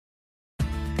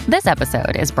This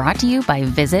episode is brought to you by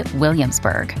Visit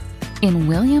Williamsburg. In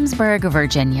Williamsburg,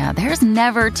 Virginia, there's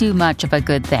never too much of a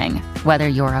good thing. Whether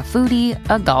you're a foodie,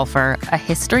 a golfer, a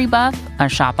history buff, a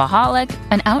shopaholic,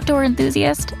 an outdoor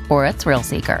enthusiast, or a thrill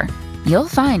seeker, you'll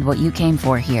find what you came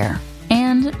for here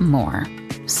and more.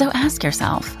 So ask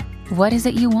yourself, what is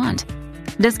it you want?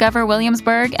 Discover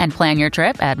Williamsburg and plan your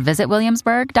trip at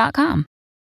visitwilliamsburg.com.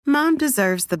 Mom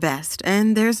deserves the best,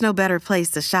 and there's no better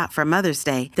place to shop for Mother's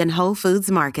Day than Whole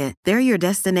Foods Market. They're your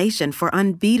destination for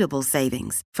unbeatable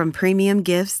savings, from premium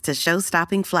gifts to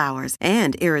show-stopping flowers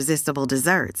and irresistible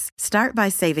desserts. Start by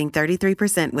saving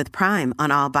 33% with Prime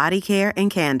on all body care and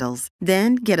candles.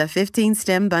 Then get a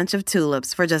 15-stem bunch of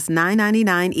tulips for just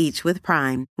 $9.99 each with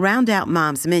Prime. Round out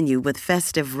Mom's menu with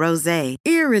festive rosé,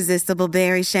 irresistible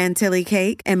berry chantilly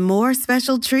cake, and more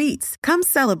special treats. Come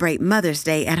celebrate Mother's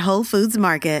Day at Whole Foods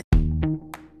Market.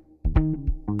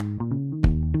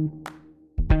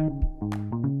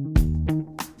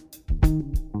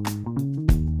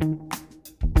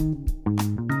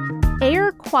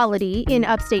 Air quality in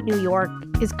upstate New York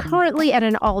is currently at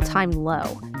an all-time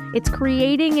low. It's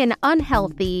creating an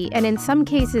unhealthy and in some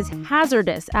cases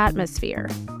hazardous atmosphere.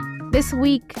 This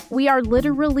week, we are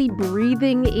literally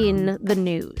breathing in the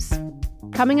news.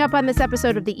 Coming up on this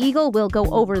episode of The Eagle, we'll go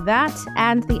over that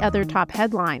and the other top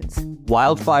headlines.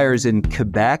 Wildfires in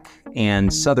Quebec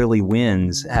and southerly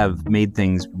winds have made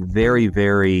things very,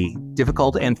 very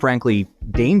difficult and frankly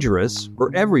dangerous for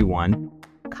everyone.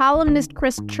 Columnist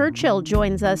Chris Churchill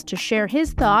joins us to share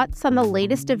his thoughts on the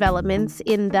latest developments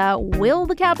in the Will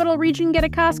the Capital Region Get a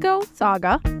Costco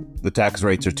saga. The tax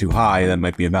rates are too high. That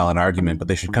might be a valid argument, but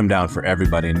they should come down for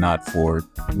everybody and not for,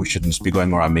 we shouldn't just be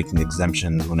going around making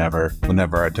exemptions whenever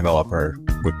a developer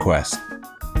requests.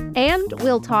 And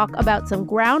we'll talk about some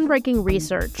groundbreaking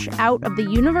research out of the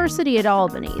University at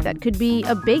Albany that could be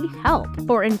a big help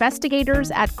for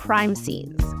investigators at crime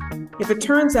scenes. If it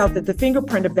turns out that the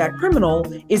fingerprint of that criminal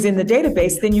is in the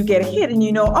database, then you get a hit and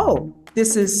you know, oh,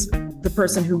 this is the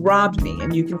person who robbed me,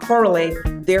 and you can correlate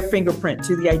their fingerprint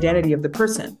to the identity of the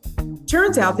person.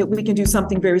 Turns out that we can do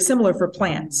something very similar for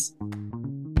plants.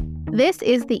 This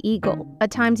is The Eagle, a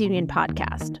Times Union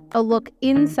podcast, a look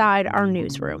inside our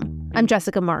newsroom. I'm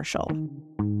Jessica Marshall.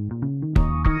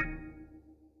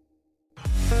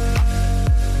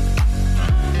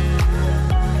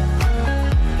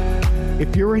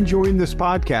 If you're enjoying this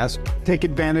podcast, take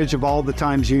advantage of all the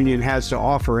Times Union has to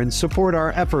offer and support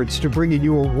our efforts to bring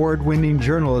you award-winning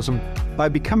journalism by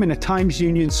becoming a Times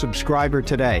Union subscriber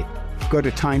today. Go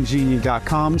to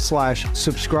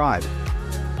timesunion.com/subscribe.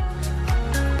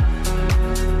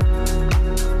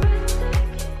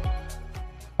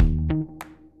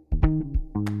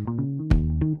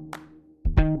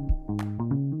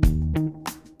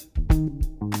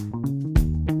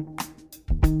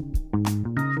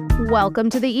 Welcome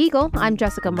to The Eagle. I'm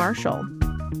Jessica Marshall.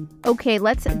 Okay,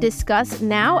 let's discuss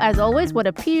now, as always, what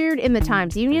appeared in the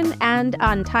Times Union and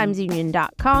on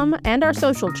timesunion.com and our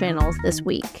social channels this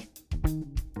week.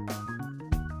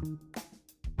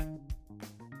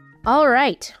 All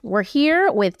right, we're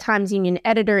here with Times Union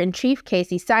Editor-in-Chief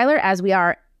Casey Seiler. As we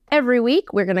are every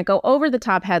week, we're going to go over the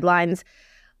top headlines.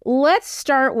 Let's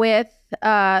start with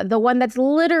the one that's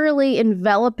literally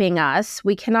enveloping us.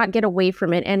 We cannot get away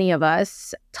from it, any of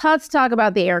us. Let's talk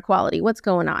about the air quality. What's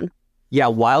going on? Yeah,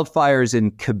 wildfires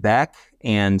in Quebec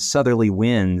and southerly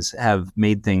winds have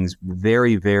made things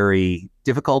very, very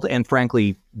difficult and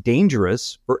frankly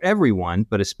dangerous for everyone,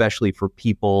 but especially for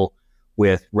people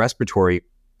with respiratory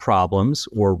problems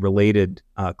or related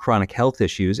chronic health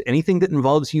issues. Anything that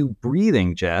involves you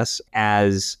breathing, Jess,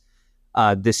 as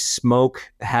this smoke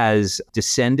has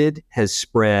descended, has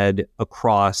spread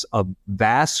across a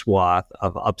vast swath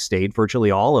of upstate,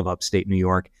 virtually all of upstate New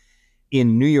York.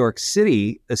 In New York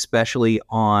City, especially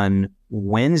on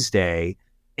Wednesday,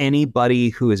 anybody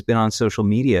who has been on social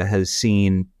media has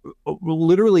seen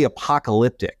literally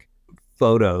apocalyptic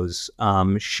photos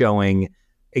showing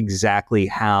exactly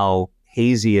how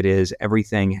hazy it is.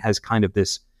 Everything has kind of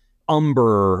this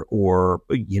umber or,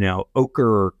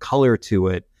 ochre color to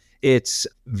it. It's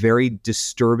very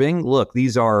disturbing. Look,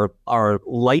 these are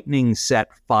lightning set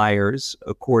fires,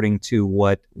 according to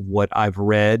what I've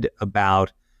read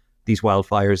about these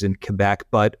wildfires in Quebec.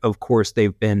 But of course,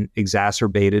 they've been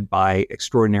exacerbated by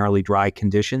extraordinarily dry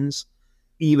conditions.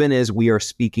 Even as we are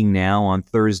speaking now on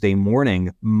Thursday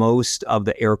morning, most of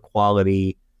the air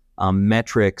quality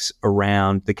metrics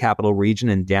around the capital region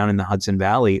and down in the Hudson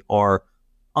Valley are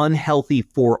unhealthy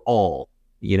for all.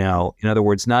 In other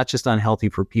words, not just unhealthy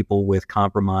for people with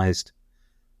compromised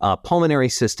pulmonary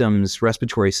systems,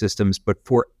 respiratory systems, but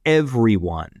for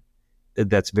everyone.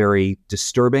 That's very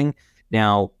disturbing.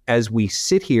 Now, as we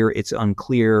sit here, it's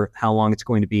unclear how long it's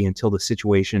going to be until the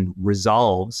situation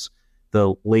resolves.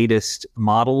 The latest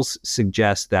models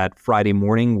suggest that Friday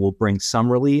morning will bring some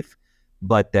relief,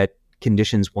 but that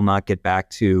conditions will not get back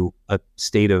to a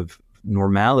state of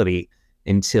normality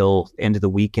until end of the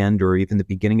weekend or even the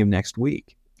beginning of next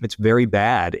week. It's very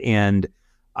bad. And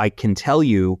I can tell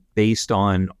you, based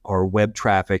on our web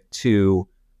traffic to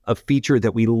a feature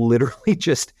that we literally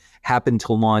just happened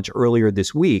to launch earlier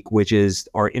this week, which is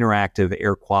our interactive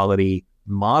air quality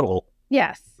model.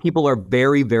 Yes. People are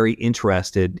very, very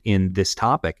interested in this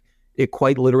topic. It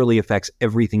quite literally affects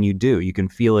everything you do. You can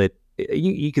feel it.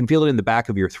 You can feel it in the back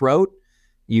of your throat.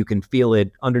 You can feel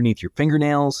it underneath your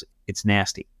fingernails. It's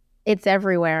nasty. It's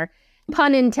everywhere.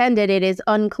 Pun intended, it is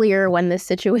unclear when this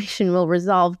situation will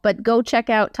resolve, but go check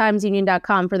out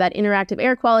timesunion.com for that interactive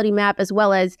air quality map, as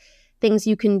well as things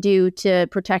you can do to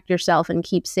protect yourself and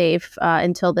keep safe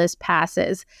until this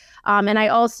passes. And I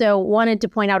also wanted to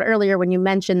point out earlier when you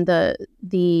mentioned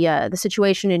the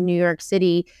situation in New York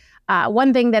City,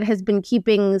 one thing that has been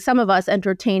keeping some of us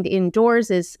entertained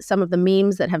indoors is some of the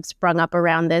memes that have sprung up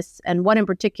around this, and one in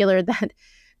particular that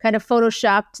kind of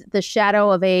photoshopped the shadow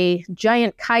of a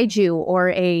giant kaiju or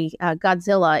a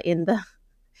Godzilla in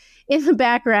the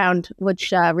background,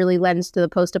 which really lends to the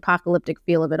post-apocalyptic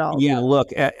feel of it all. Yeah,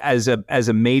 look, as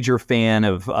a major fan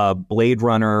of Blade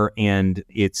Runner and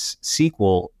its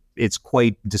sequel, it's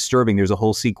quite disturbing. There's a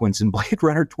whole sequence in Blade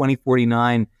Runner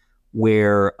 2049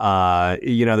 where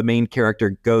the main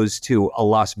character goes to a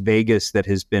Las Vegas that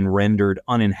has been rendered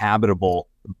uninhabitable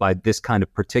by this kind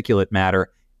of particulate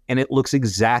matter, and it looks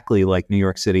exactly like New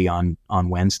York City on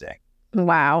Wednesday.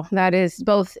 Wow, that is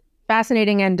both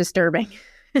fascinating and disturbing.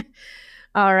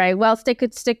 All right. Well,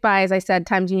 stick by, as I said,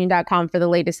 timesunion.com for the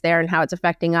latest there and how it's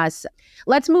affecting us.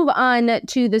 Let's move on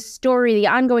to the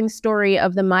ongoing story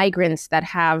of the migrants that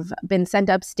have been sent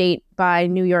upstate by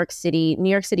New York City. New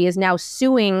York City is now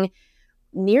suing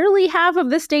nearly half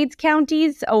of the state's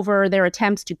counties over their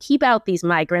attempts to keep out these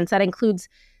migrants. That includes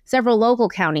several local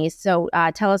counties. So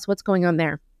tell us what's going on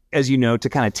there. As you know, to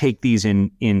kind of take these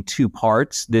in two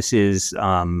parts, this is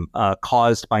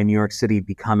caused by New York City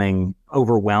becoming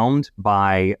overwhelmed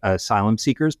by asylum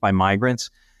seekers, by migrants.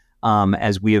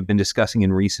 As we have been discussing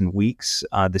in recent weeks,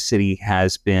 the city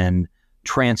has been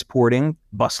transporting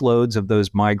busloads of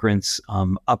those migrants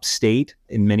upstate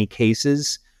in many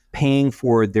cases, paying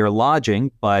for their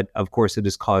lodging. But of course, it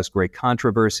has caused great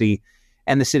controversy.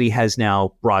 And the city has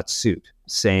now brought suit,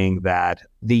 saying that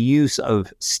the use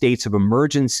of states of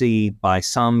emergency by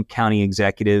some county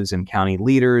executives and county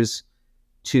leaders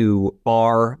to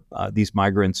bar these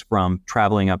migrants from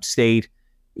traveling upstate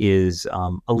is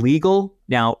illegal.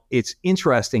 Now, it's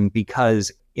interesting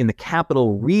because in the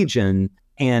capital region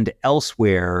and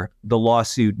elsewhere, the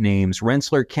lawsuit names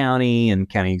Rensselaer County and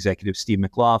County Executive Steve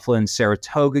McLaughlin,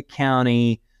 Saratoga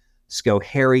County,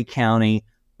 Schoharie County,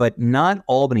 but not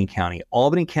Albany County.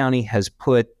 Albany County has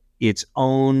put its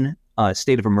own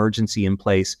state of emergency in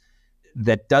place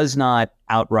that does not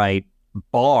outright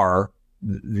bar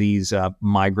these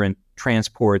migrant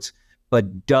transports,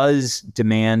 but does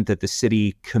demand that the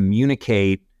city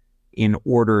communicate in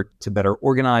order to better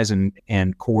organize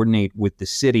and coordinate with the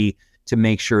city to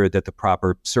make sure that the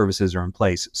proper services are in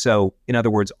place. So, in other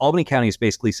words, Albany County is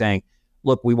basically saying,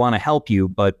 look, we want to help you,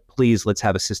 but please let's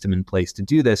have a system in place to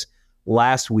do this.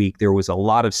 Last week, there was a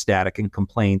lot of static and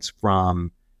complaints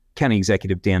from County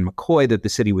Executive Dan McCoy that the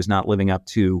city was not living up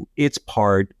to its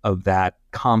part of that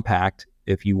compact.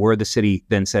 If you were the city,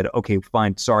 then said, okay,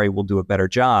 fine, sorry, we'll do a better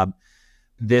job.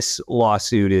 This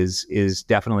lawsuit is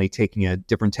definitely taking a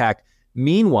different tack.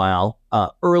 Meanwhile,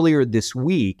 earlier this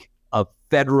week, a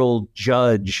federal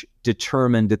judge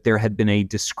determined that there had been a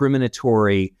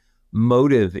discriminatory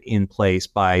motive in place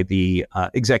by the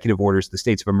executive orders, the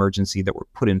states of emergency that were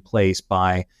put in place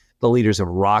by the leaders of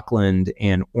Rockland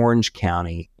and Orange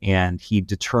County. And he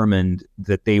determined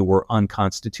that they were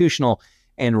unconstitutional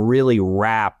and really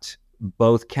wrapped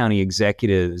both county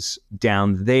executives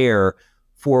down there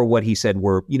for what he said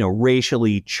were,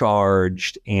 racially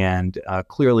charged and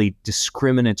clearly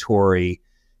discriminatory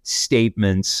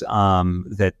statements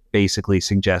that basically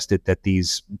suggested that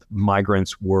these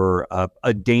migrants were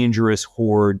a dangerous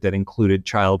horde that included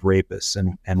child rapists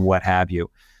and what have you.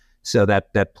 So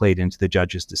that played into the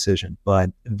judge's decision. But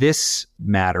this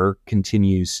matter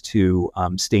continues to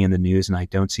stay in the news, and I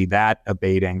don't see that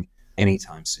abating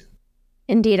anytime soon.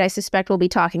 Indeed, I suspect we'll be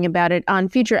talking about it on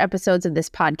future episodes of this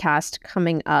podcast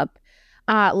coming up.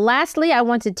 Lastly, I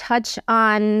want to touch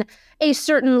on a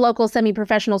certain local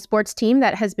semi-professional sports team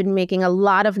that has been making a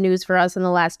lot of news for us in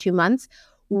the last 2 months.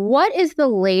 What is the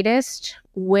latest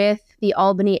with the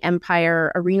Albany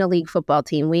Empire Arena League football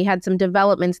team. We had some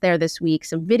developments there this week,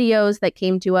 some videos that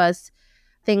came to us,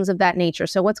 things of that nature.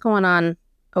 So what's going on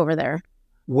over there?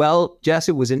 Well, Jess,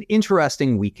 it was an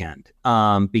interesting weekend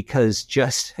because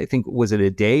just, I think, was it a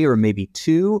day or maybe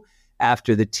two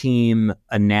after the team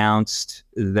announced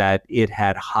that it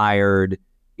had hired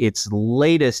its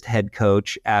latest head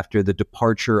coach after the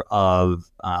departure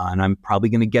of, and I'm probably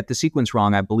going to get the sequence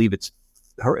wrong, I believe it's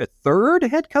her third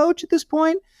head coach at this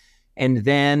point. And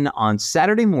then on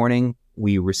Saturday morning,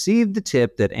 we received the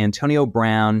tip that Antonio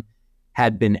Brown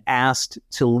had been asked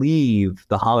to leave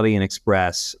the Holiday Inn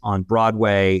Express on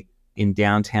Broadway in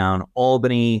downtown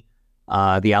Albany.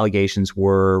 The allegations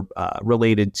were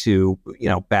related to,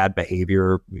 bad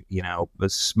behavior,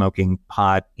 smoking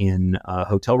pot in a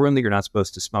hotel room that you're not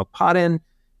supposed to smoke pot in,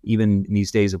 even in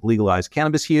these days of legalized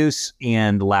cannabis use,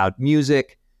 and loud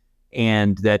music,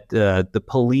 and that the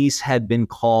police had been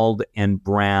called and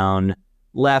Brown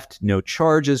left. No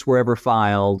charges were ever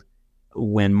filed.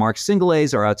 When Mark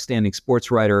Singelays, our outstanding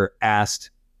sports writer,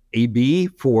 asked AB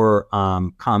for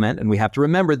comment, and we have to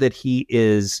remember that he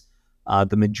is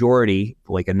the majority,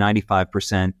 like a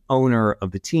 95% owner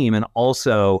of the team, and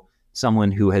also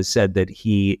someone who has said that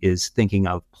he is thinking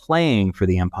of playing for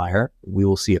the Empire. We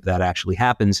will see if that actually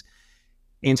happens.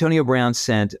 Antonio Brown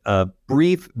sent a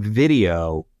brief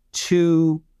video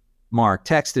to Mark,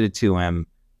 texted it to him,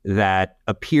 that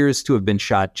appears to have been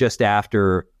shot just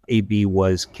after AB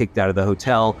was kicked out of the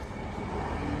hotel.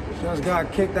 Just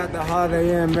got kicked out the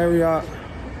Holiday Inn Marriott.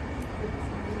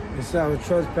 They said I was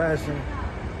trespassing.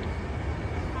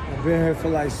 I've been here for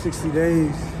like 60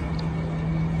 days.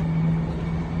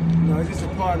 It's just a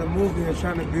part of the movement of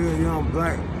trying to be a young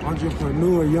black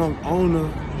entrepreneur, young owner.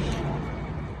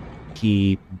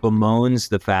 He bemoans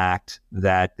the fact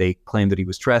that they claimed that he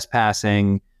was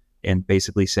trespassing, and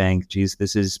basically saying, geez,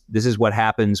 this is what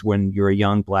happens when you're a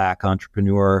young black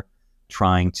entrepreneur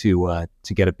trying to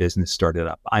get a business started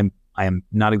up. I am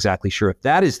not exactly sure if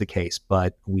that is the case,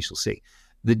 but we shall see.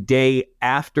 The day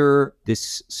after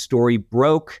this story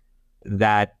broke,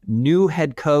 that new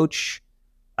head coach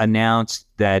announced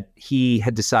that he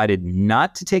had decided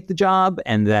not to take the job,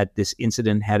 and that this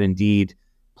incident had indeed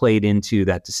played into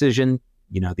that decision.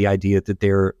 The idea that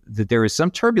there is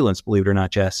some turbulence, believe it or not,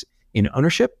 Jess, in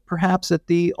ownership, perhaps, at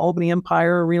the Albany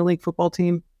Empire Arena League football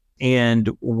team. And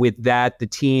with that, the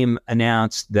team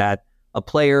announced that a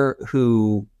player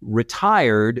who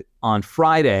retired on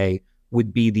Friday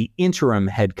would be the interim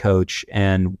head coach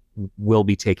and will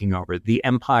be taking over. The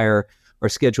Empire are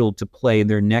scheduled to play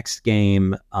their next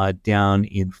game down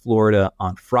in Florida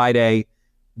on Friday.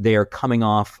 They are coming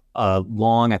off a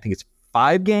long, I think it's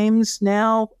 5 games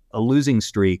now, a losing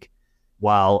streak.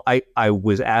 While I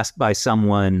was asked by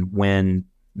someone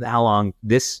how long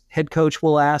this head coach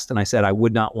will last, and I said I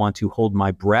would not want to hold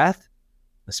my breath,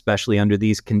 especially under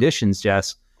these conditions,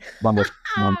 Jess.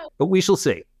 But we shall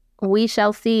see. We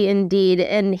shall see, indeed.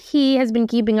 And he has been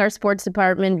keeping our sports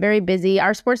department very busy.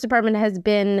 Our sports department has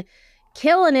been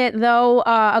killing it, though,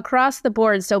 across the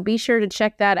board. So be sure to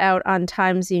check that out on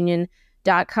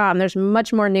timesunion.com. There's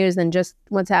much more news than just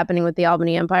what's happening with the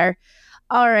Albany Empire.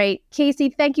 All right, Casey,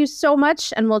 thank you so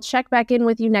much, and we'll check back in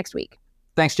with you next week.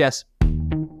 Thanks, Jess.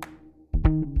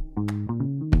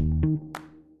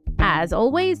 As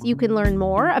always, you can learn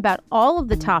more about all of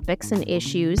the topics and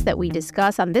issues that we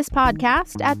discuss on this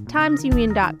podcast at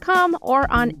timesunion.com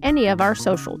or on any of our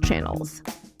social channels.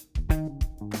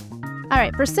 All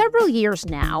right, for several years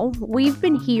now, we've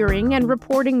been hearing and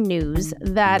reporting news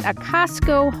that a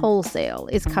Costco wholesale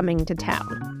is coming to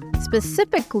town,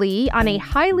 specifically on a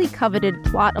highly coveted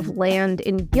plot of land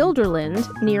in Guilderland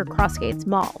near Crossgates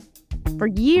Mall. For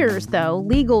years, though,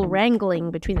 legal wrangling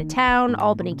between the town,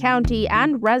 Albany County,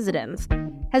 and residents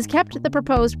has kept the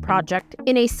proposed project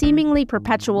in a seemingly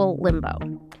perpetual limbo.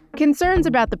 Concerns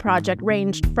about the project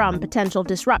ranged from potential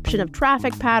disruption of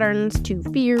traffic patterns to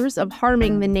fears of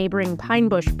harming the neighboring Pine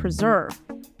Bush Preserve.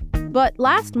 But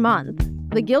last month,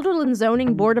 the Guilderland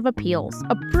Zoning Board of Appeals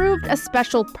approved a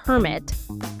special permit.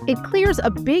 It clears a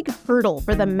big hurdle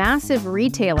for the massive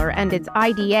retailer and its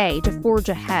IDA to forge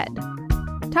ahead.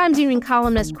 Times Union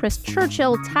columnist Chris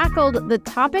Churchill tackled the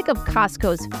topic of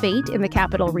Costco's fate in the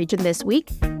Capital Region this week,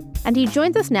 and he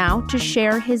joins us now to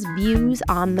share his views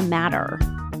on the matter.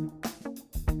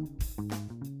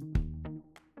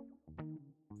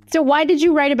 So why did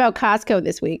you write about Costco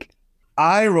this week?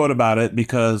 I wrote about it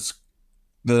because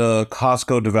the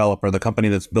Costco developer, the company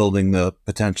that's building the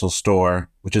potential store,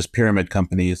 which is Pyramid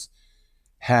Companies,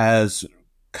 has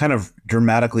kind of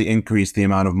dramatically increased the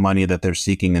amount of money that they're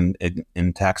seeking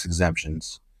in tax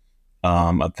exemptions.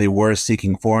 They were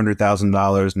seeking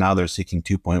 $400,000. Now they're seeking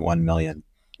 $2.1 million.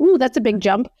 Ooh, that's a big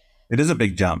jump. It is a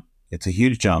big jump. It's a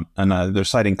huge jump. And they're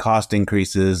citing cost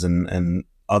increases and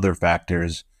other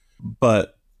factors.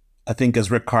 But I think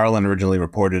as Rick Carlin originally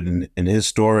reported in his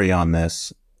story on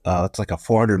this, it's like a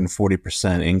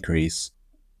 440% increase,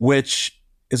 which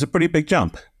is a pretty big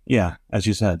jump. Yeah, as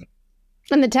you said.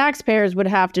 And the taxpayers would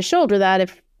have to shoulder that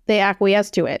if they acquiesce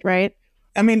to it, right?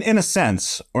 I mean, in a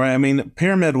sense, or I mean,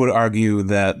 Pyramid would argue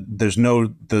that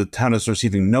the town is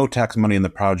receiving no tax money in the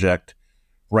project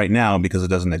right now because it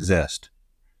doesn't exist.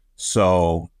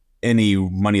 So any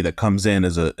money that comes in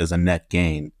is a net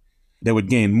gain. They would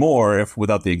gain more if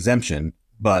without the exemption.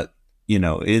 But,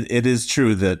 it is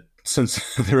true that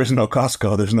since there is no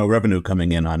Costco, there's no revenue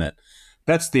coming in on it.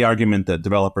 That's the argument that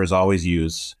developers always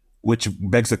use, which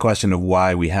begs the question of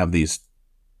why we have these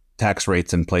tax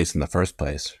rates in place in the first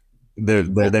place. They're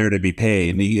there to be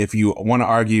paid. If you want to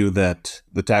argue that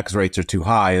the tax rates are too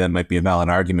high, that might be a valid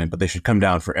argument, but they should come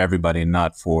down for everybody,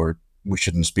 not for, we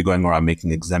shouldn't just be going around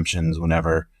making exemptions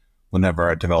whenever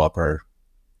a developer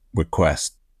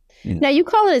requests. Now, you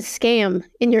call it a scam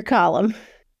in your column.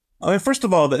 I mean, first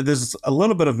of all, there's a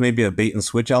little bit of maybe a bait and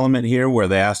switch element here where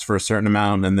they asked for a certain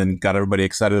amount and then got everybody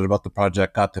excited about the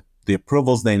project, got the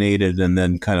approvals they needed, and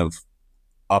then kind of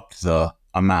upped the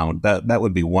amount. That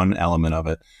would be one element of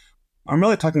it. I'm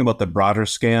really talking about the broader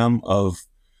scam of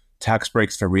tax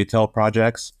breaks for retail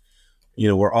projects.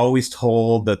 We're always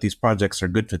told that these projects are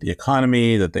good for the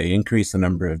economy, that they increase the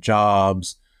number of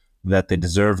jobs, that they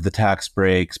deserve the tax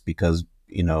breaks because,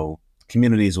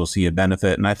 communities will see a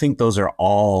benefit. And I think those are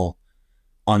all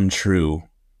untrue.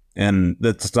 And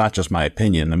that's not just my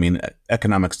opinion. I mean,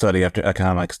 economic study after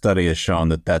economic study has shown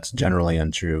that that's generally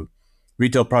untrue.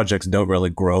 Retail projects don't really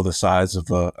grow the size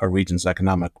of a region's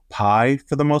economic pie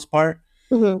for the most part.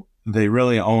 Mm-hmm. They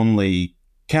really only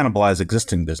cannibalize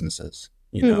existing businesses.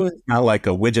 Mm-hmm. It's not like a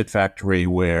widget factory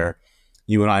where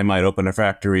you and I might open a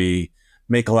factory,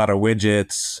 make a lot of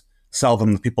widgets, sell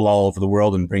them to people all over the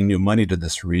world and bring new money to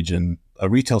this region. A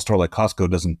retail store like Costco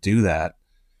doesn't do that.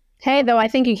 Hey, though, I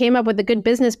think you came up with a good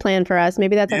business plan for us.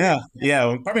 Maybe that's...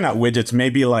 Yeah, probably not widgets.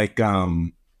 Maybe like...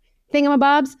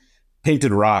 thingamabobs?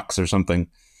 Painted rocks or something.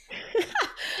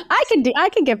 I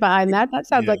can get behind that. That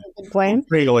sounds like a good plan.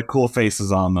 Create like cool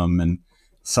faces on them and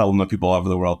sell them to people all over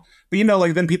the world. But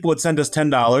then people would send us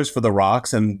 $10 for the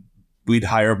rocks and we'd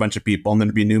hire a bunch of people and then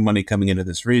there'd be new money coming into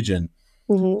this region.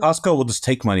 Mm-hmm. Costco will just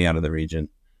take money out of the region.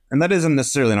 And that isn't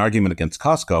necessarily an argument against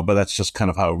Costco, but that's just kind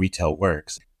of how retail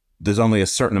works. There's only a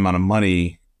certain amount of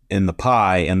money in the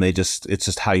pie and it's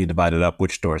just how you divide it up,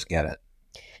 which stores get it.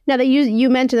 Now that you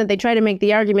mentioned that they try to make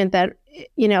the argument that,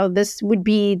 this would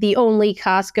be the only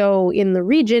Costco in the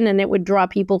region and it would draw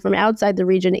people from outside the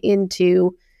region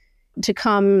to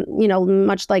come,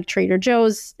 much like Trader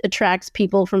Joe's attracts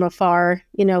people from afar,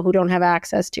 who don't have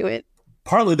access to it.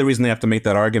 Partly the reason they have to make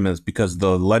that argument is because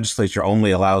the legislature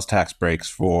only allows tax breaks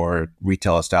for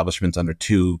retail establishments under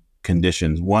two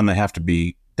conditions. One, they have to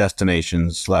be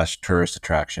destinations/tourist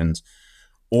attractions,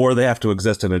 or they have to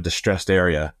exist in a distressed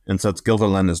area. And since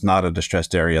Guilderland is not a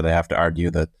distressed area, they have to argue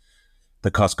that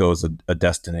the Costco is a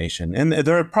destination. And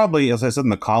there are probably, as I said in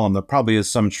the column, there probably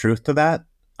is some truth to that.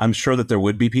 I'm sure that there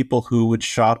would be people who would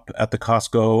shop at the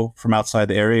Costco from outside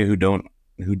the area who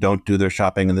don't do their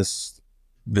shopping in this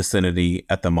vicinity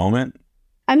at the moment.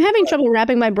 I'm having trouble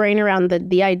wrapping my brain around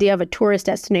the idea of a tourist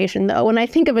destination, though. When I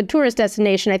think of a tourist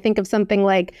destination, I think of something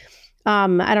like, I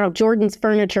don't know, Jordan's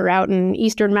Furniture out in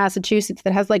eastern Massachusetts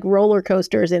that has like roller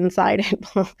coasters inside it.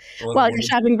 While you're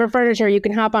shopping for furniture, you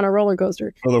can hop on a roller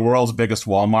coaster. Or the world's biggest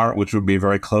Walmart, which would be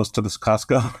very close to this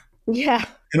Costco. Yeah.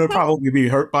 And it would probably be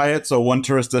hurt by it. So one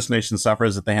tourist destination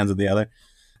suffers at the hands of the other.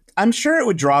 I'm sure it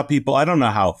would draw people. I don't know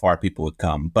how far people would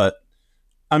come, but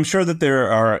I'm sure that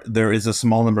there is a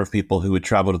small number of people who would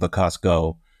travel to the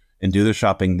Costco and do their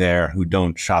shopping there who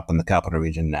don't shop in the capital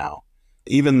region now.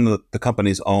 Even the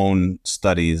company's own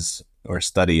study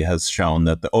has shown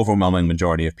that the overwhelming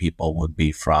majority of people would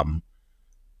be from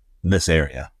this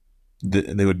area.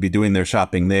 They would be doing their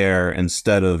shopping there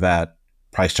instead of at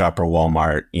Price Chopper,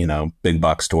 Walmart, big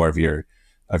box store of your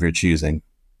choosing.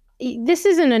 This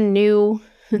isn't a new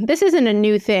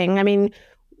thing. I mean,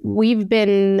 we've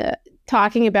been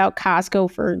talking about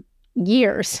Costco for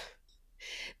years.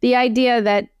 The idea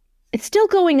that it's still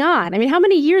going on. I mean, how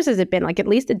many years has it been? Like at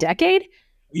least a decade?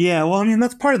 Yeah, well, I mean,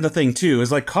 that's part of the thing, too,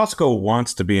 is like Costco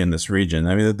wants to be in this region.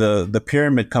 I mean, the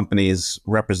Pyramid Company's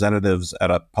representatives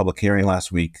at a public hearing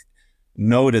last week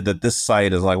noted that this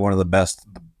site is like one of the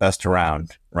best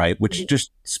around, right? Which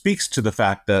just speaks to the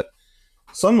fact that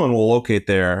someone will locate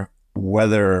there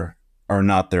whether or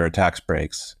not there are tax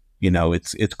breaks.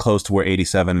 It's close to where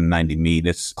 87 and 90 meet.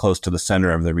 It's close to the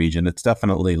center of the region. It's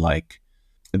definitely like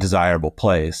a desirable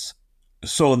place.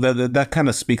 So that kind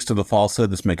of speaks to the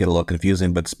falsehood. This make it a little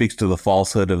confusing, but speaks to the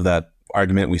falsehood of that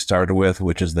argument we started with,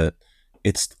 which is that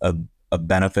it's a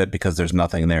benefit because there's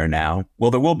nothing there now.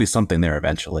 Well, there will be something there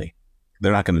eventually.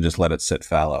 They're not going to just let it sit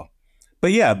fallow.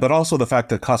 But also the fact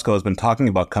that Costco has been talking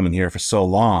about coming here for so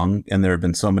long, and there have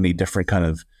been so many different kind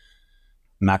of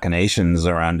machinations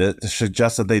around it,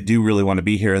 suggests that they do really want to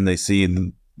be here, and they see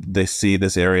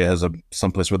this area as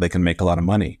someplace where they can make a lot of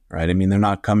money, right? I mean, they're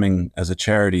not coming as a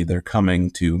charity; they're coming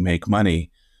to make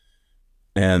money,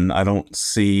 and I don't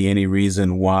see any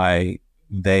reason why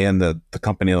they and the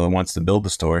company that wants to build the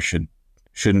store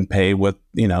shouldn't pay what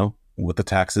the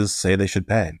taxes say they should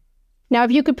pay. Now,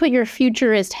 if you could put your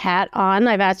futurist hat on,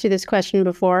 I've asked you this question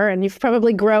before, and you've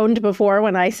probably groaned before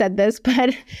when I said this,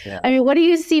 but yeah. I mean, what do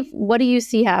you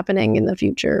see happening in the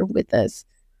future with this?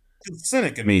 It's a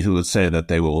cynic of me who would say that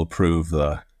they will approve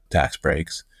the tax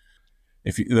breaks.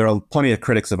 There are plenty of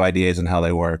critics of IDAs and how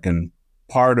they work, and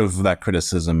part of that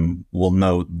criticism will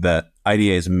note that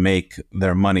IDAs make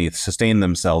their money sustain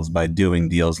themselves by doing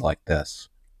deals like this.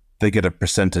 They get a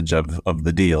percentage of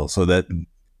the deal,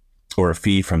 or a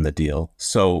fee from the deal.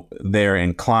 So they're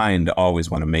inclined to always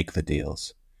want to make the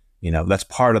deals. That's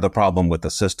part of the problem with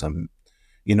the system.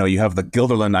 You have the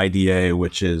Guilderland IDA,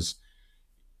 which is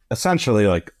essentially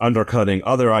like undercutting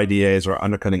other IDAs or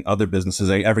undercutting other businesses.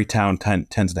 Every town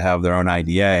tends to have their own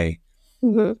IDA.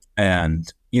 Mm-hmm.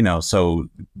 And, so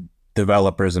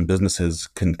developers and businesses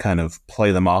can kind of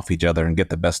play them off each other and get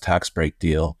the best tax break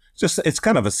deal. It's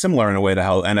kind of similar in a way to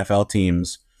how NFL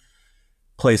teams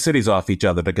play cities off each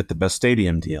other to get the best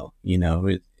stadium deal.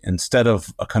 Instead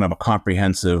of a kind of a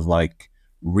comprehensive, like,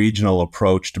 regional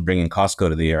approach to bringing Costco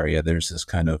to the area, there's this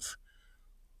kind of,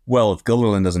 well, if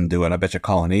Guilderland doesn't do it, I bet you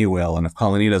Colony will. And if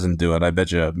Colony doesn't do it, I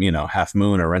bet you, Half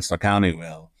Moon or Rensselaer County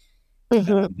will.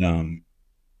 Mm-hmm. And,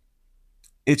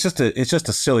 it's just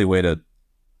a silly way to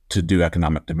do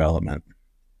economic development,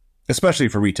 especially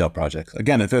for retail projects.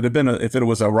 Again, if it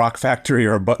was a rock factory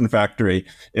or a button factory,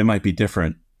 it might be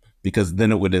different, because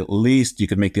then it would, at least you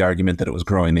could make the argument that it was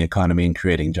growing the economy and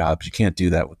creating jobs. You can't do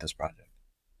that with this project.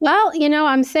 Well,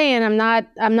 I'm saying I'm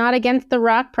not against the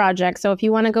rock project. So if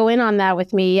you want to go in on that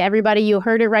with me, everybody, you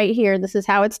heard it right here. This is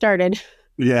how it started.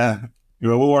 Yeah.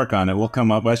 We'll work on it. We'll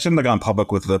come up. I shouldn't have gone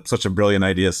public with such a brilliant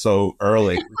idea so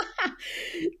early.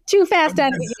 Too fast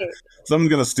out of the gate.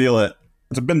 Someone's going to steal it.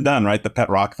 It's been done, right? The pet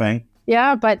rock thing.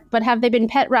 Yeah, but have they been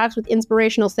pet rocks with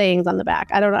inspirational sayings on the back?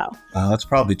 I don't know. That's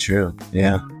probably true.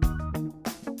 Yeah.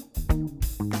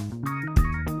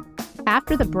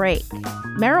 After the break,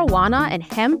 marijuana and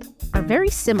hemp are very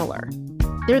similar.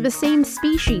 They're the same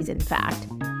species, in fact.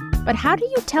 But how do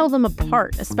you tell them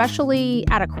apart, especially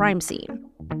at a crime scene?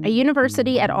 A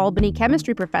University at Albany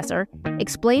chemistry professor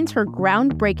explains her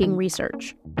groundbreaking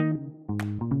research.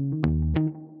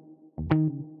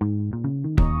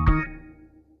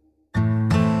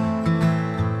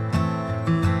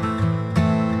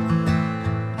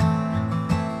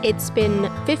 It's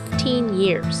been 15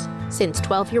 years since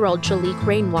 12-year-old Shalik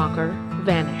Rainwalker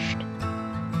vanished.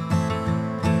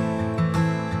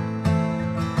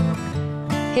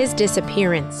 His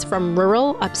disappearance from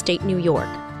rural upstate New York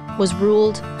was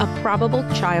ruled a probable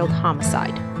child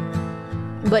homicide.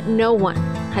 But no one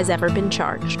has ever been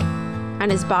charged, and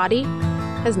his body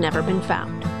has never been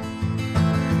found.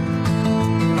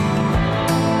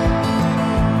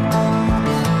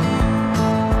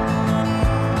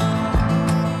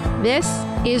 This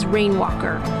is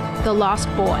Rainwalker, the Lost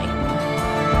Boy.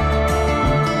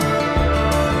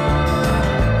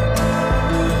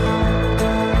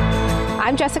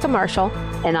 I'm Jessica Marshall.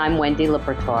 And I'm Wendy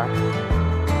Libertor.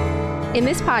 In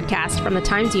this podcast from the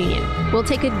Times-Union, we'll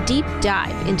take a deep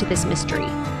dive into this mystery,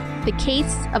 the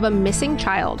case of a missing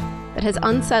child that has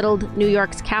unsettled New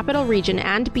York's capital region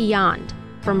and beyond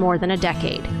for more than a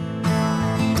decade.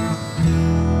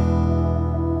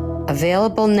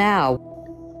 Available now,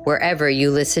 wherever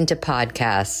you listen to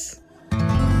podcasts.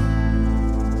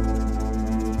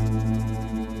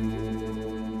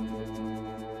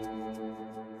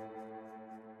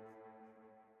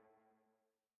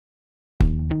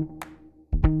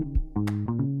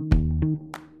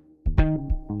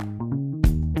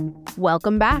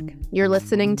 Welcome back. You're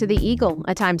listening to The Eagle,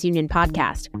 a Times-Union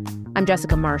podcast. I'm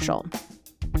Jessica Marshall.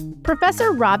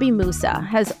 Professor Robbie Musa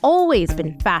has always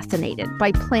been fascinated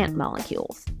by plant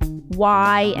molecules.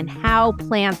 Why and how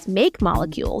plants make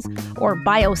molecules, or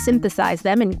biosynthesize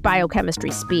them in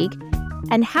biochemistry speak,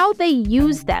 and how they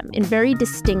use them in very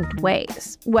distinct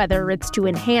ways, whether it's to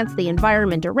enhance the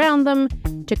environment around them,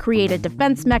 to create a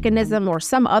defense mechanism, or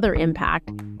some other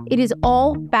impact. It is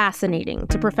all fascinating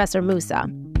to Professor Musa,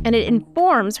 and it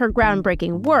informs her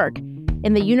groundbreaking work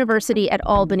in the University at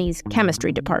Albany's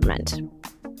chemistry department.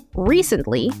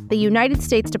 Recently, the United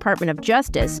States Department of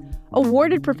Justice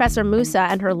awarded Professor Musa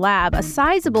and her lab a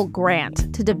sizable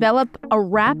grant to develop a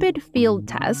rapid field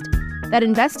test that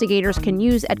investigators can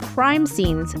use at crime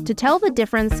scenes to tell the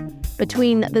difference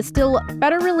between the still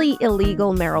federally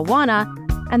illegal marijuana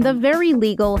and the very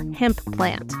legal hemp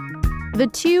plant. The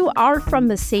two are from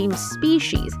the same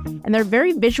species, and they're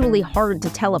very visually hard to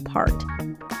tell apart.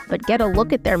 But get a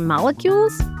look at their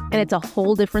molecules, and it's a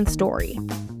whole different story.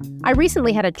 I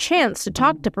recently had a chance to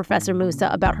talk to Professor Musa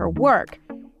about her work.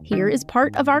 Here is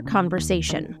part of our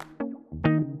conversation.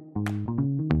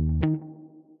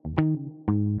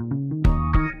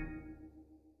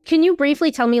 Can you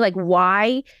briefly tell me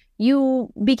why you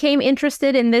became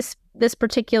interested in this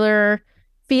particular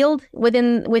field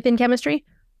within chemistry?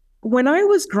 When I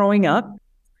was growing up,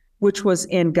 which was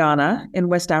in Ghana in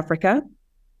West Africa,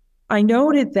 I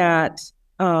noted that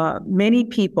many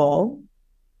people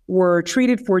were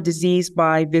treated for disease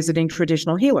by visiting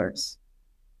traditional healers.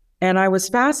 And I was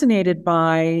fascinated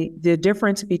by the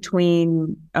difference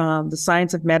between the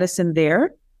science of medicine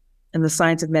there and the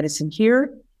science of medicine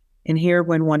here. And here,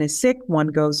 when one is sick, one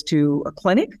goes to a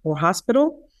clinic or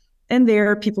hospital, and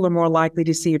there people are more likely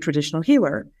to see a traditional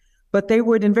healer. But they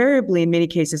would invariably, in many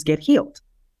cases, get healed.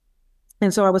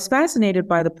 And so I was fascinated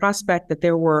by the prospect that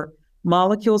there were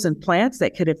molecules in plants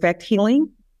that could affect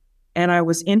healing. And I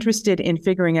was interested in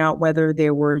figuring out whether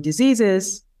there were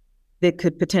diseases that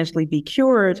could potentially be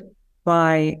cured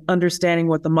by understanding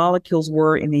what the molecules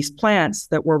were in these plants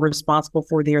that were responsible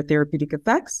for their therapeutic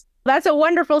effects. That's a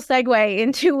wonderful segue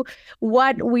into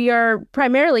what we are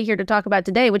primarily here to talk about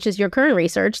today, which is your current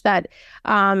research that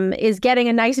is getting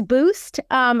a nice boost.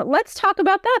 Let's talk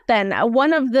about that then.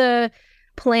 One of the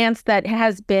plants that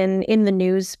has been in the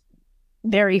news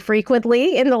very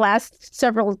frequently in the last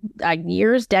several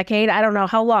years, decade, I don't know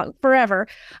how long, forever,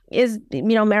 is,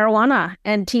 marijuana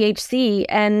and THC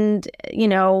and,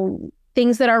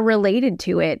 things that are related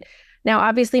to it. Now,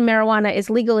 obviously, marijuana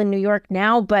is legal in New York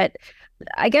now, but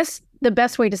I guess the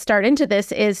best way to start into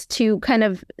this is to kind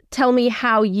of tell me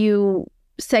how you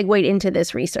segued into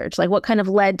this research, what kind of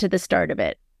led to the start of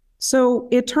it. So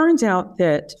it turns out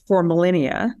that for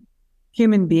millennia,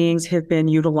 human beings have been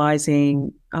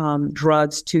utilizing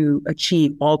drugs to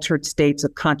achieve altered states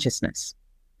of consciousness.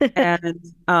 And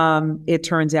it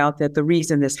turns out that the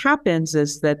reason this happens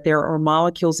is that there are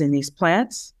molecules in these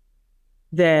plants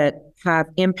that have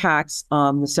impacts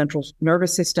on the central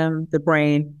nervous system, the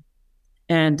brain,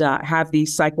 and have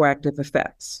these psychoactive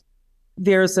effects.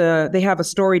 They have a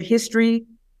storied history,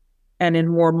 and in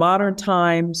more modern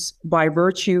times, by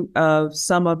virtue of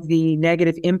some of the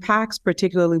negative impacts,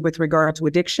 particularly with regard to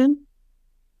addiction,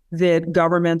 that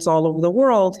governments all over the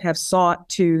world have sought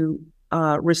to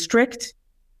restrict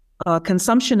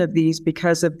consumption of these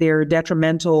because of their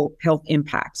detrimental health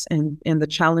impacts and the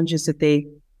challenges that they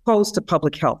pose to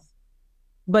public health.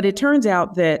 But it turns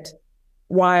out that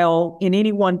while in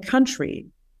any one country,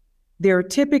 there are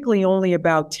typically only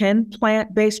about 10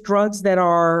 plant-based drugs that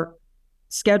are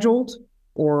scheduled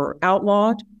or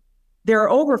outlawed, there are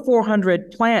over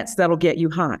 400 plants that'll get you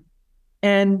high.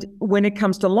 And when it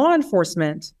comes to law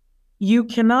enforcement, you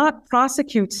cannot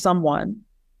prosecute someone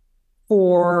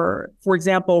for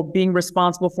example, being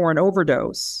responsible for an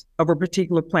overdose of a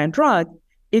particular plant drug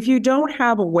if you don't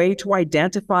have a way to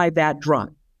identify that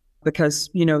drug. Because,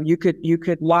 you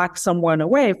could lock someone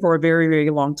away for a very, very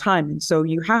long time. And so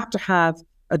you have to have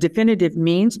a definitive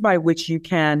means by which you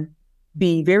can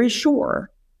be very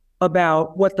sure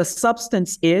about what the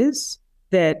substance is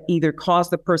that either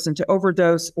caused the person to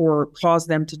overdose or caused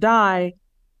them to die.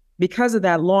 Because of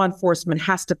that, law enforcement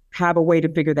has to have a way to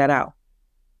figure that out.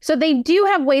 So they do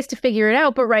have ways to figure it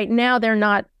out, but right now they're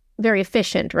not very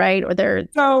efficient, right? Or they're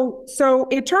So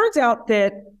it turns out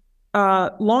that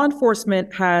law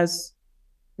enforcement has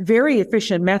very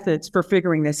efficient methods for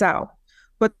figuring this out,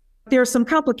 but there are some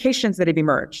complications that have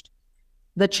emerged.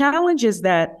 The challenge is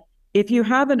that if you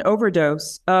have an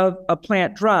overdose of a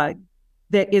plant drug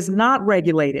that is not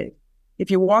regulated,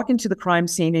 if you walk into the crime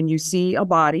scene and you see a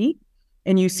body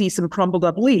and you see some crumbled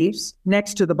up leaves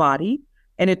next to the body,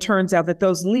 and it turns out that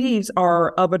those leaves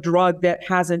are of a drug that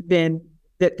hasn't been,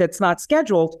 that's not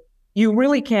scheduled, you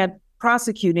really can't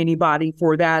prosecute anybody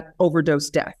for that overdose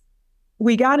death.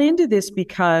 We got into this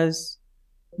because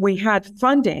we had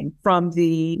funding from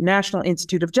the National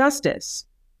Institute of Justice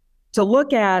to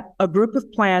look at a group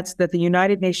of plants that the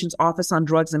United Nations Office on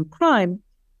Drugs and Crime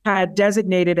had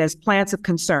designated as plants of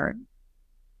concern,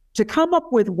 to come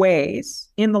up with ways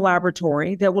in the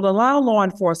laboratory that would allow law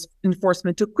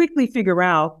enforcement to quickly figure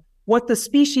out what the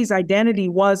species identity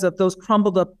was of those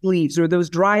crumbled up leaves or those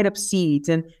dried up seeds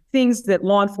and things that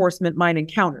law enforcement might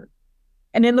encounter.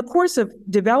 And in the course of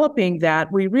developing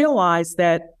that, we realized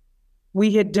that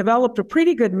we had developed a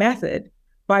pretty good method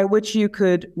by which you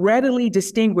could readily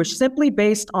distinguish simply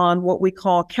based on what we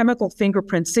call chemical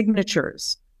fingerprint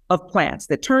signatures of plants.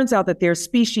 That turns out that they're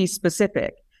species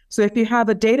specific. So if you have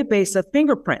a database of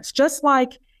fingerprints, just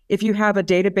like if you have a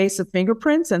database of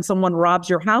fingerprints and someone robs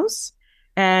your house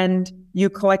and you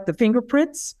collect the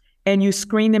fingerprints and you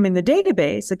screen them in the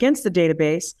database against the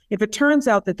database, if it turns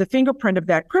out that the fingerprint of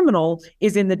that criminal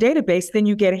is in the database, then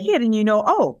you get a hit and you know,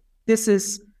 oh, this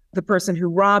is the person who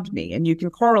robbed me, and you can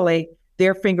correlate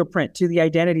their fingerprint to the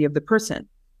identity of the person.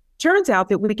 Turns out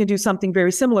that we can do something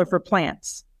very similar for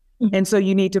plants. Mm-hmm. And so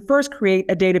you need to first create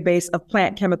a database of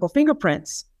plant chemical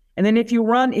fingerprints. And then if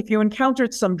you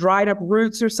encountered some dried up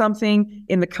roots or something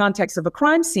in the context of a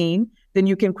crime scene, then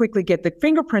you can quickly get the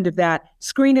fingerprint of that,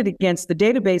 screen it against the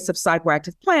database of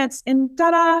psychoactive plants, and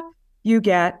ta-da, you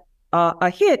get a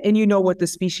hit and you know what the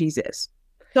species is.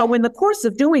 So in the course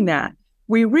of doing that,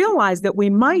 we realized that we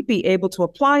might be able to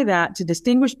apply that to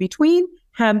distinguish between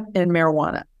hemp and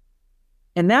marijuana.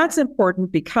 And that's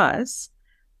important because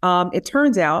it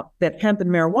turns out that hemp and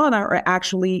marijuana are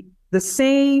actually the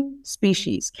same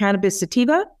species, Cannabis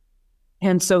sativa.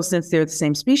 And so since they're the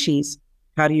same species,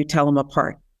 how do you tell them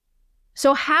apart?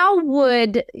 So how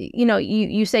would,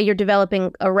 you say you're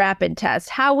developing a rapid test.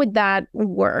 How would that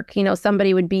work?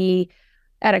 Somebody would be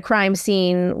at a crime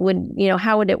scene,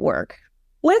 how would it work?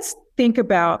 Let's think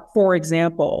about, for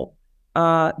example,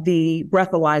 the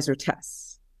breathalyzer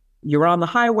tests. You're on the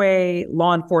highway,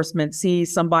 law enforcement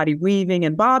sees somebody weaving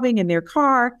and bobbing in their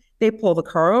car. They pull the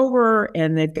car over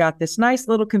and they've got this nice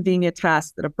little convenient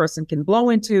test that a person can blow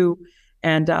into.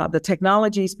 And the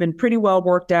technology's been pretty well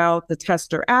worked out. The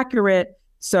tests are accurate.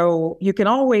 So you can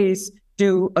always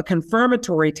do a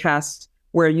confirmatory test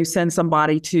where you send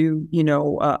somebody to,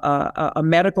 a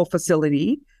medical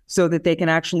facility so that they can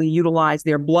actually utilize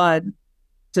their blood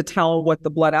to tell what the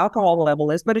blood alcohol level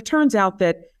is. But it turns out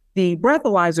that the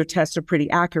breathalyzer tests are pretty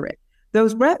accurate.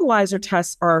 Those breathalyzer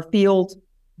tests are field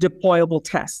deployable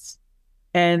tests.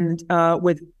 And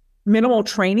with minimal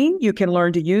training, you can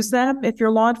learn to use them if you're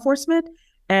law enforcement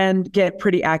and get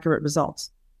pretty accurate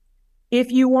results. If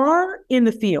you are in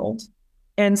the field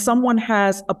and someone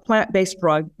has a plant-based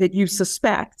drug that you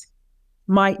suspect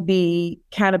might be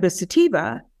cannabis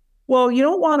sativa, well, you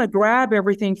don't want to grab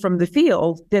everything from the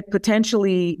field that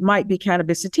potentially might be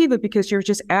cannabis sativa because you're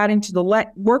just adding to the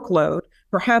workload,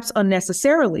 perhaps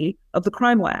unnecessarily, of the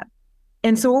crime lab.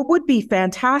 And so it would be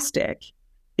fantastic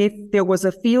if there was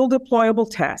a field deployable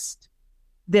test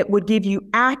that would give you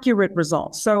accurate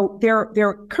results. So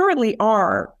there currently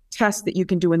are tests that you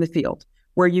can do in the field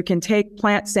where you can take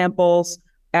plant samples,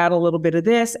 add a little bit of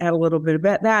this, add a little bit of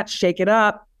that, shake it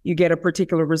up, you get a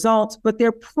particular result, but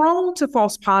they're prone to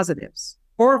false positives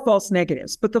or false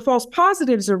negatives. But the false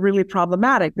positives are really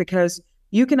problematic because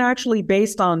you can actually,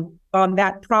 based on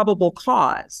that probable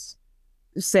cause,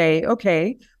 say,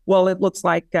 okay, well, it looks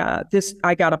like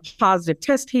I got a positive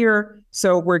test here,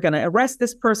 so we're going to arrest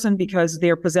this person because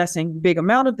they're possessing a big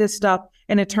amount of this stuff,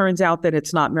 and it turns out that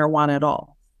it's not marijuana at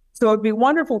all. So it'd be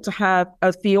wonderful to have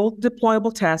a field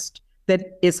deployable test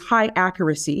that is high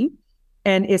accuracy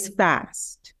and is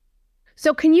fast.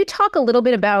 So can you talk a little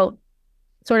bit about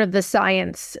sort of the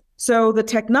science? So the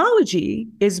technology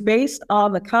is based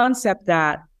on the concept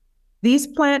that these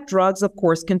plant drugs, of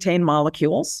course, contain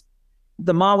molecules.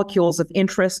 The molecules of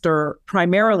interest are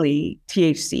primarily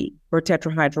THC, or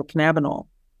tetrahydrocannabinol.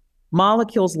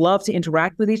 Molecules love to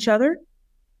interact with each other,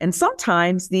 and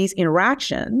sometimes these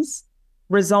interactions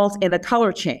result in a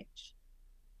color change.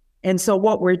 And so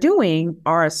what we're doing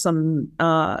are some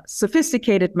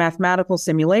sophisticated mathematical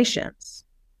simulations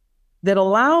that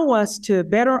allow us to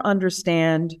better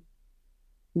understand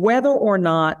whether or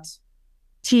not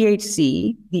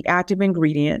THC, the active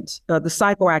ingredient, the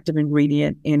psychoactive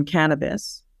ingredient in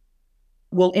cannabis,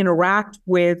 will interact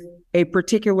with a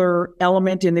particular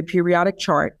element in the periodic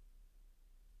chart,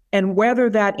 and whether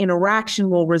that interaction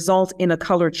will result in a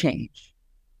color change.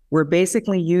 We're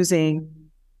basically using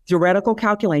theoretical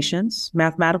calculations,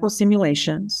 mathematical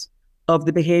simulations of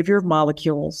the behavior of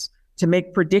molecules to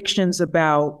make predictions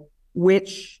about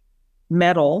which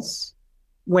metals,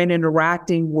 when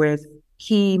interacting with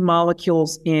key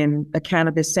molecules in a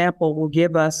cannabis sample, will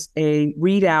give us a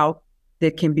readout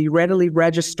that can be readily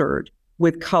registered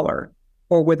with color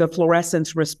or with a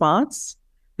fluorescence response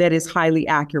that is highly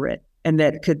accurate and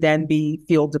that could then be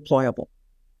field deployable.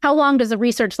 How long does a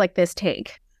research like this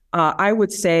take? I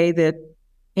would say that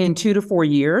in 2 to 4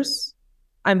 years.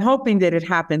 I'm hoping that it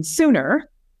happens sooner,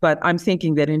 but I'm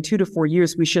thinking that in 2 to 4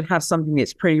 years, we should have something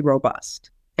that's pretty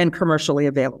robust and commercially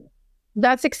available.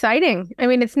 That's exciting. I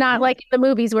mean, it's not like in the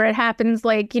movies where it happens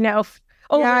like, yeah,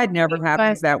 it never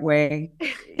happens that way.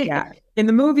 Yeah. In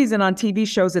the movies and on TV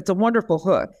shows, it's a wonderful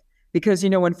hook because,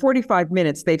 in 45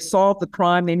 minutes, they've solved the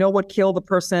crime. They know what killed the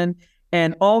person.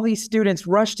 And all these students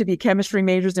rush to be chemistry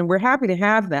majors, and we're happy to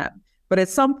have them. But at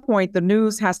some point, the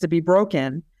news has to be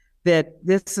broken that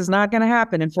this is not going to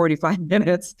happen in 45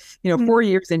 minutes. 4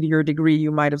 years into your degree,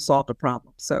 you might have solved a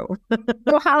problem. So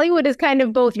well, Hollywood is kind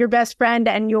of both your best friend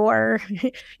and your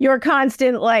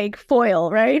constant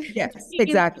foil, right? Yes,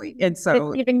 exactly. And so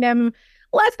it's giving them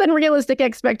less than realistic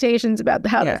expectations about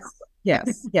how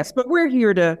yes. But we're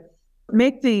here to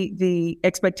make the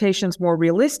expectations more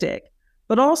realistic,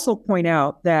 but also point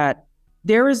out that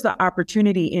there is the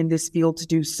opportunity in this field to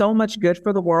do so much good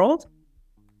for the world.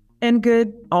 And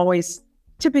good always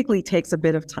typically takes a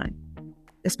bit of time,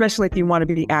 especially if you want to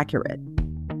be accurate.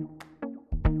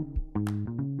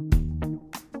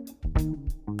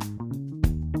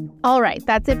 All right,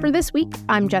 that's it for this week.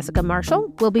 I'm Jessica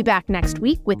Marshall. We'll be back next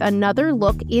week with another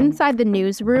look inside the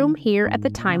newsroom here at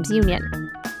the Times-Union.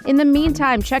 In the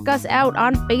meantime, check us out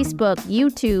on Facebook,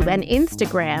 YouTube, and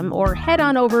Instagram, or head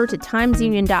on over to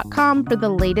timesunion.com for the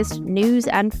latest news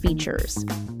and features.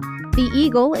 The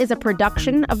Eagle is a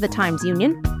production of the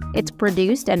Times-Union. It's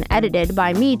produced and edited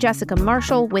by me, Jessica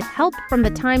Marshall, with help from the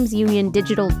Times-Union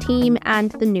digital team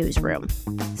and the newsroom.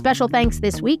 Special thanks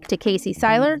this week to Casey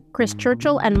Seiler, Chris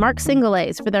Churchill, and Mark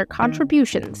Singolays for their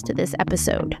contributions to this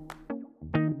episode.